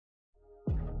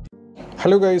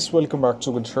Hello guys, welcome back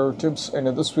to Guitar Tips, and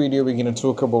in this video we're going to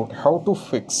talk about how to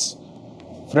fix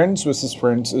Friends vs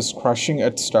Friends is crashing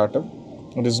at startup.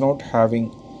 It is not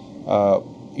having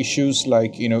issues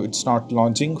like it's not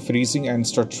launching, freezing and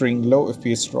stuttering, low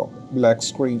FPS drop, black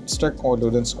screen, stuck or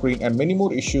loaded screen, and many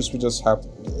more issues which is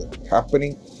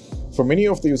happening for many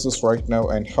of the users right now,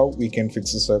 and how we can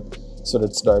fix this up. So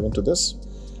let's dive into this.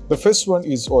 The first one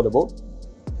is all about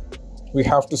we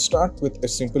have to start with a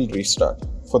simple restart.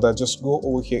 For that, just go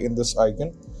over here in this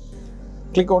icon,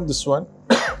 click on this one,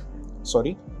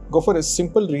 go for a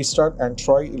simple restart and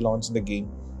try launch the game.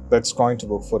 That's going to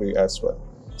work for you as well.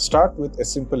 Start with a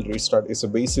simple restart is a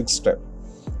basic step.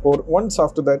 Or once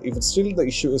after that, if it's still the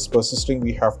issue is persisting,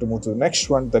 we have to move to the next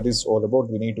one. That is all about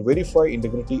we need to verify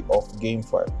integrity of game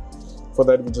file. For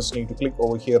that, we just need to click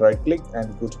over here, right click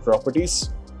and go to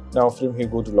properties. Now from here,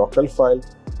 go to local file,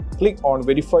 click on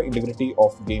verify integrity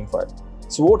of game file.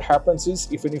 So what happens is,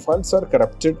 if any files are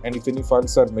corrupted and if any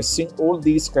files are missing, all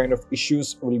these kind of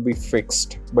issues will be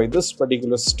fixed by this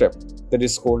particular step that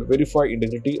is called verify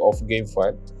integrity of game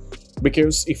file.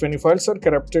 Because if any files are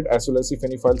corrupted as well as if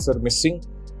any files are missing,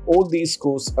 all these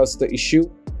cause us the issue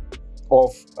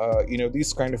of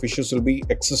these kind of issues will be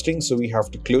existing. So we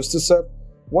have to close this up.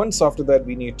 Once after that,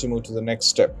 we need to move to the next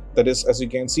step. That is, as you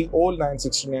can see, all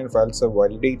 969 files are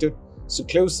validated. So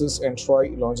close this and try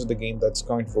launch the game. That's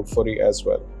going to work for you as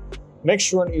well.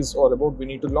 Next one is all about we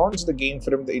need to launch the game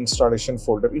from the installation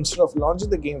folder. Instead of launching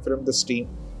the game from the Steam,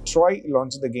 try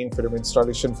launch the game from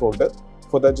installation folder.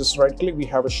 For that, just right click. We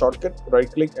have a shortcut, right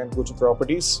click and go to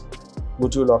properties, go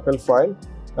to local file.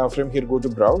 Now from here, go to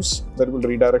browse. That will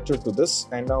redirect you to this.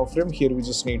 And now from here, we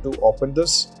just need to open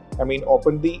this.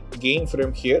 Open the game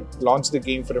from here, launch the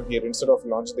game from here. Instead of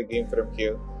launch the game from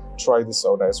here, try this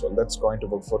out as well. That's going to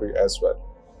work for you as well.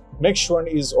 Next one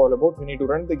is all about we need to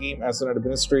run the game as an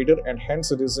administrator, and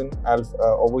hence it is in alpha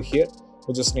over here.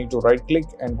 We just need to right click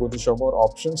and go to show more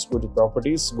options, go to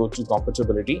properties, go to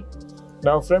compatibility.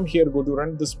 Now from here, go to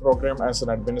run this program as an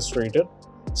administrator.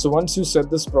 So once you set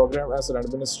this program as an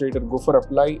administrator, go for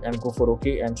apply and go for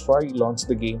OK and try launch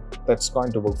the game. That's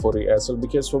going to work for you as well,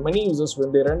 because for many users,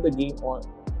 when they run the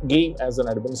game as an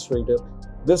administrator,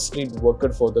 this didn't work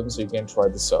out for them. So you can try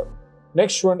this out.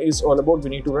 Next one is all about we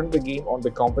need to run the game on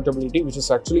the compatibility, which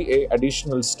is actually a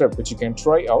additional step which you can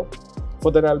try out.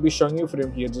 For that, I'll be showing you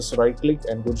from here. Just right click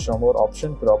and go to show more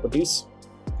option, properties,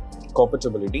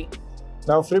 compatibility.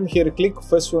 Now from here, click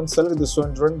first one, select this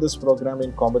one, run this program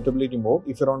in compatibility mode.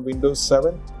 If you're on Windows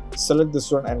 7, select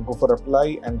this one and go for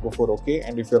apply and go for OK.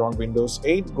 And if you're on Windows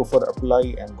 8, go for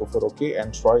apply and go for OK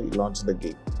and try launch the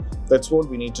game. That's what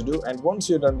we need to do. And once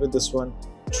you're done with this one,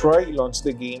 try launch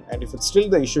the game. And if it's still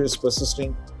the issue is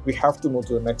persisting, we have to move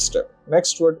to the next step.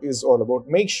 Next one is all about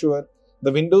make sure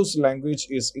the Windows language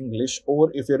is English, or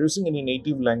if you're using any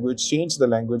native language, change the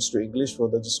language to English. For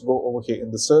that, just go over here in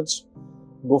the search,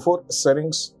 go for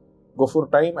settings, go for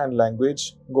time and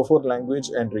language, go for language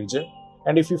and region.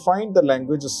 And if you find the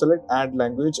language, just select add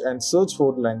language and search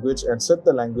for language and set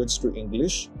the language to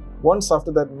English. Once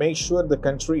after that, make sure the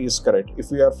country is correct. If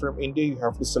you are from India, you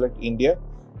have to select India.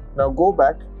 Now go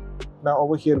back. Now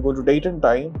over here, go to date and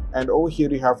time, and over here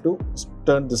you have to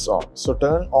turn this on. So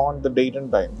turn on the date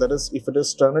and time. That is, if it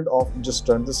is turn it off, just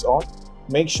turn this on.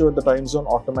 Make sure the time zone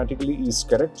automatically is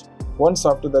correct. Once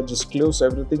after that, just close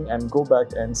everything and go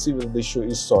back and see if the issue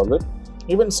is solved.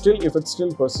 Even still, if it's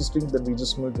still persisting, then we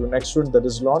just move to the next one, that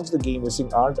is launch the game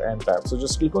using Alt and Tab. So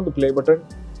just click on the play button,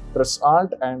 press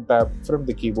Alt and Tab from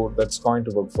the keyboard. That's going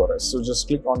to work for us. So just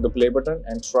click on the play button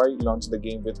and try launch the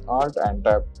game with Alt and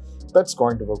Tab. That's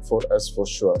going to work for us for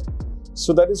sure.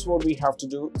 So that is what we have to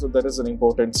do. So that is an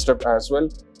important step as well.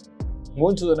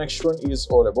 Moving to the next one is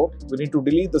all about we need to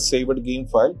delete the saved game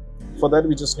file. For that,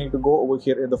 we just need to go over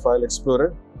here in the file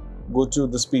explorer, go to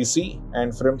this PC,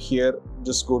 and from here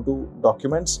just go to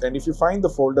documents. And if you find the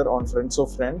folder on Friends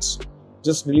of Friends,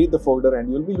 just delete the folder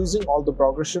and you'll be losing all the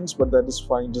progressions, but that is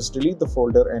fine. Just delete the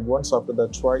folder, and once after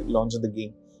that, try launch the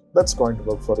game. That's going to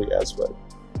work for you as well.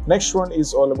 Next one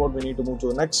is all about we need to move to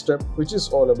the next step, which is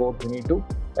all about we need to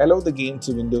allow the game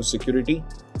to Windows security.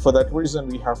 For that reason,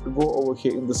 we have to go over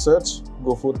here in the search,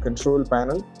 go for control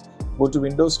panel, go to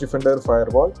Windows Defender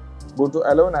Firewall, go to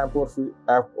allow an app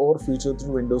or feature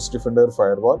through Windows Defender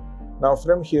Firewall. Now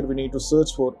from here, we need to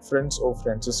search for Friends of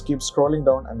Friends. Just keep scrolling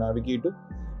down and navigate to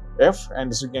F, and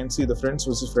as you can see, the Friends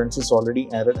vs Friends is already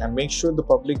added, and make sure the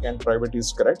public and private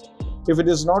is correct. If it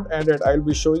is not added, I'll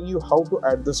be showing you how to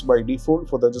add this by default.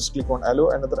 For that, just click on allow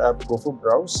another app, go for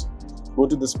browse, go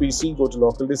to this PC, go to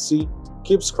local disk C,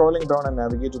 keep scrolling down and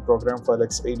navigate to program file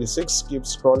x86, keep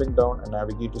scrolling down and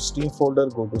navigate to Steam folder,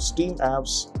 go to Steam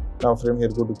apps, Now from here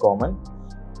go to common.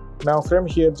 Now from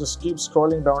here just keep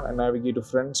scrolling down and navigate to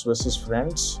friends versus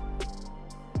friends.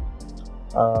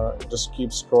 Just keep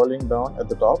scrolling down at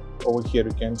the top. Over here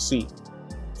you can see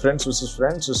friends versus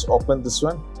friends. Just open this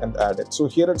one and add it. So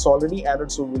here it's already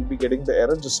added, so we'll be getting the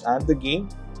error. Just add the game.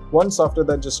 Once after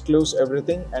that, just close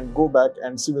everything and go back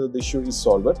and see whether the issue is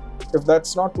solved. If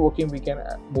that's not working, we can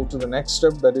move to the next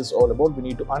step. That is all about we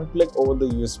need to unplug all the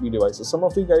USB devices. Some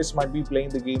of you guys might be playing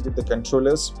the game with the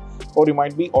controllers, or you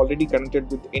might be already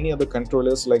connected with any other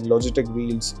controllers like Logitech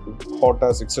wheels,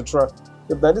 Hortas, etc.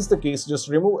 If that is the case, just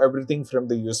remove everything from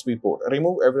the USB port.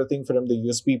 Remove everything from the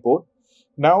USB port.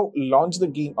 Now launch the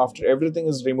game. After everything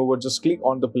is removed, just click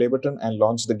on the play button and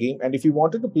launch the game. And if you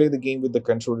wanted to play the game with the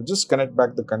controller, just connect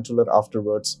back the controller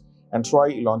afterwards and try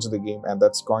launch the game, and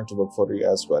that's going to work for you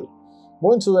as well.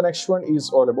 Moving to the next one is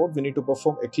all about we need to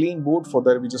perform a clean boot. For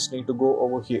that we just need to go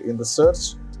over here in the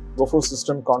search, go for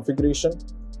system configuration,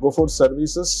 go for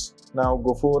services. Now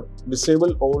go for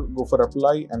disable all, go for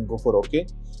apply and go for OK.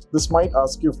 This might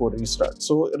ask you for restart.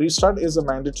 So restart is a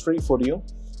mandatory for you.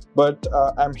 But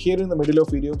I'm here in the middle of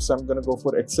video, so I'm going to go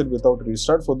for exit without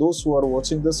restart. For those who are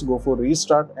watching this, go for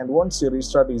restart, and once your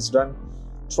restart is done,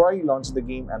 try launch the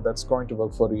game, and that's going to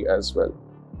work for you as well.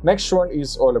 Next one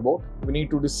is all about we need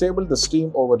to disable the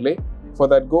Steam overlay. For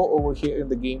that, go over here in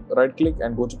the game, right click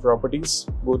and go to properties.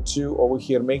 Go to over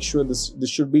here, make sure this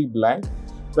should be blank.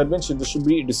 That means this should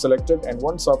be deselected, and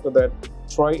once after that,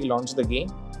 try launch the game.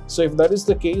 So if that is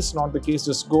the case, not the case,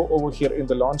 just go over here in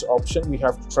the launch option. We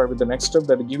have to try with the next step,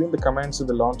 that giving the commands in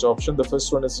the launch option. The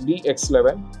first one is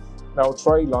DX11. Now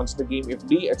try launch the game. If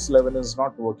DX11 is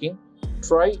not working,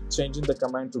 try changing the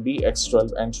command to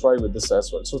DX12 and try with this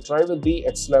as well. So try with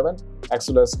DX11 as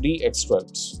well as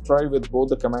DX12. Try with both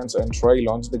the commands and try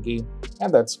launch the game,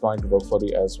 and that's going to work for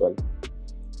you as well.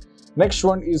 Next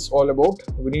one is all about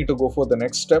we need to go for the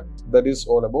next step. That is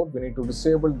all about we need to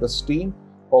disable the Steam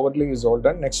overlay. Is all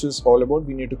done. Next is all about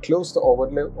we need to close the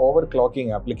overlay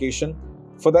overclocking application.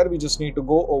 For that we just need to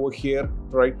go over here,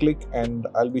 right click, and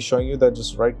I'll be showing you that.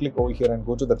 Just right click over here and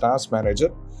go to the task manager.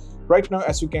 Right now,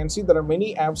 as you can see, there are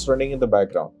many apps running in the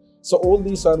background. So all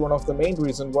these are one of the main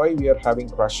reasons why we are having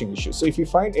crashing issues. So if you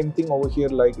find anything over here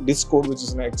like Discord, which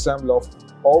is an example of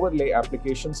overlay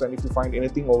applications, and if you find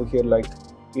anything over here like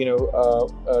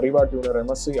Riva Tuner,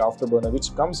 MSC Afterburner,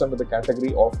 which comes under the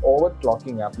category of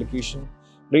overclocking application,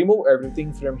 remove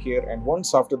everything from here, and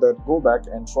once after that, go back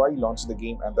and try launch the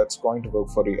game, and that's going to work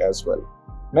for you as well.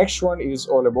 Next one is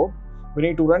all about we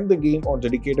need to run the game on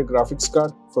dedicated graphics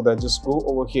card. For that, just go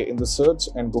over here in the search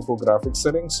and go for graphics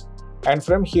settings. And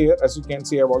from here, as you can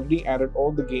see, I've already added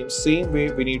all the games. Same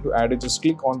way we need to add it. Just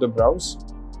click on the browse,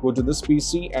 go to this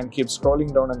PC and keep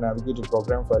scrolling down and navigate to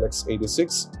program file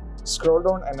x86. Scroll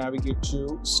down and navigate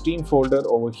to Steam folder.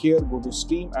 Over here, go to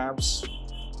Steam apps.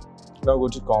 Now go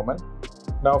to common.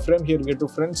 Now from here, get to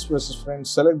friends versus friends,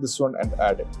 select this one and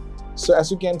add it. So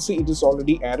as you can see, it is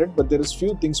already added, but there is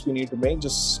few things we need to make.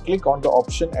 Just click on the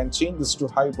option and change this to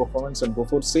high performance and go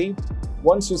for save.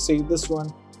 Once you save this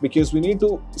one, because we need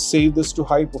to save this to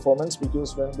high performance,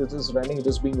 because when this is running, it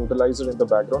is being utilized in the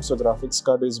background. So graphics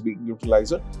card is being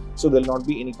utilized. So there will not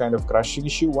be any kind of crashing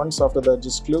issue. Once after that,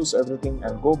 just close everything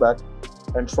and go back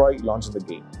and try launch the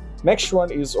game. Next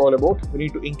one is all about we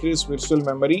need to increase virtual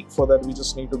memory. For that, we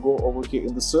just need to go over here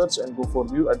in the search and go for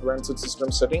view advanced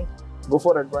system setting. Go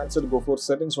for advanced, go for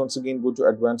settings. Once again, go to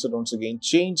advanced, once again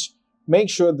change.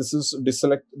 Make sure this is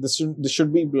deselect. This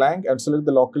should be blank, and select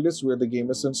the local disk where the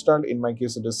game is installed. In my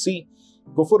case, it is C.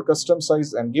 Go for custom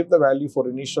size and give the value for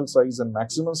initial size and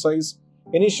maximum size.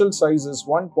 Initial size is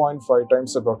 1.5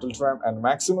 times the total RAM and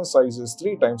maximum size is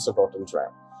 3 times the total RAM.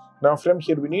 Now from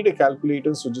here, we need a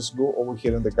calculator, so just go over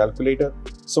here in the calculator.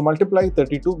 So multiply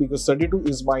 32, because 32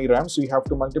 is my RAM, so you have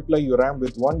to multiply your RAM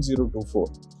with 1024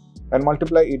 and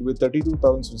multiply it with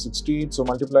 32,068, so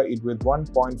multiply it with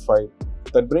 1.5.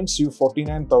 That brings you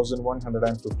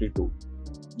 49,152.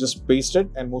 Just paste it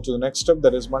and move to the next step,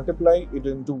 that is multiply it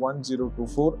into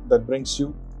 1024. That brings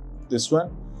you this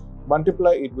one.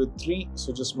 Multiply it with 3,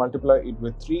 so just multiply it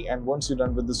with 3, and once you're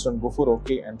done with this one, go for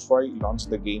OK and try launch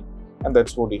the game. And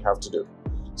that's what you have to do.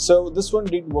 So this one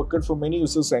did work out for many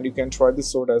users, and you can try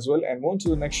this out as well. And move to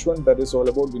the next one, that is all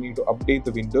about we need to update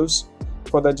the Windows.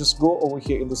 For that, just go over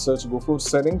here in the search, go for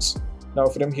settings. Now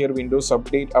from here, Windows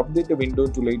update the window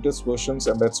to latest versions,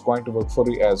 and that's going to work for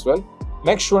you as well.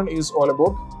 Next one is all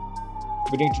about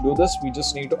we need to do this. We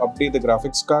just need to update the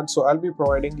graphics card. So I'll be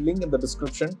providing link in the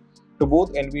description to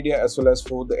both NVIDIA as well as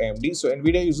for the AMD. So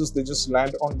NVIDIA users, they just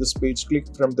land on this page,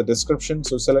 click from the description,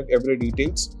 so select every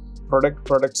details.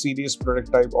 product series,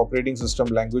 product type, operating system,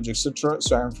 language, etc.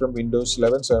 So I'm from Windows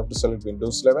 11, so I have to select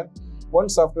Windows 11.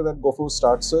 Once after that, go for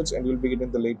start search and you'll be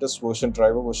getting the latest version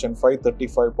driver, version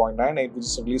 5.35.98, which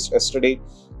is released yesterday.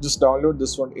 Just download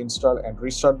this one, install and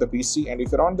restart the PC. And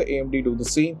if you're on the AMD, do the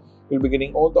same. You'll be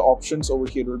getting all the options over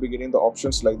here. You'll be getting the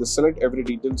options like the select every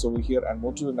details over here and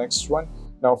move to the next one.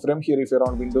 Now from here, if you're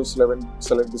on Windows 11,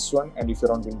 select this one, and if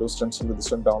you're on Windows 10, select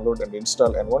this one, download and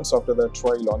install. And once after that,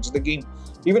 try launch the game.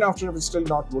 Even after if it's still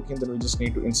not working, then we just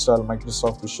need to install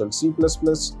Microsoft Visual C++.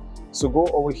 So go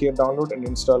over here, download and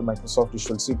install Microsoft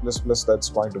Visual C++. That's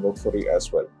going to work for you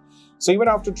as well. So even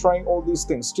after trying all these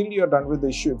things, still you're done with the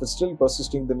issue. If it's still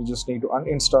persisting, then you just need to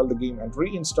uninstall the game and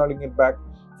reinstalling it back.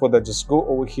 For that, just go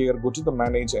over here, go to the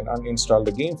manage and uninstall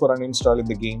the game. For uninstalling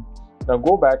the game, now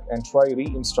go back and try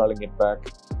reinstalling it back,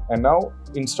 and now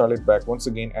install it back once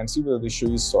again and see whether the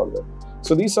issue is solved.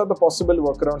 So these are the possible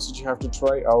workarounds that you have to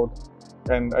try out,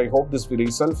 and I hope this video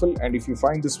is helpful. And if you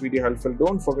find this video helpful,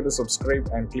 don't forget to subscribe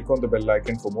and click on the bell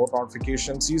icon for more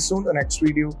notifications. See you soon in the next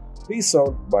video. Peace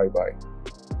out. Bye bye.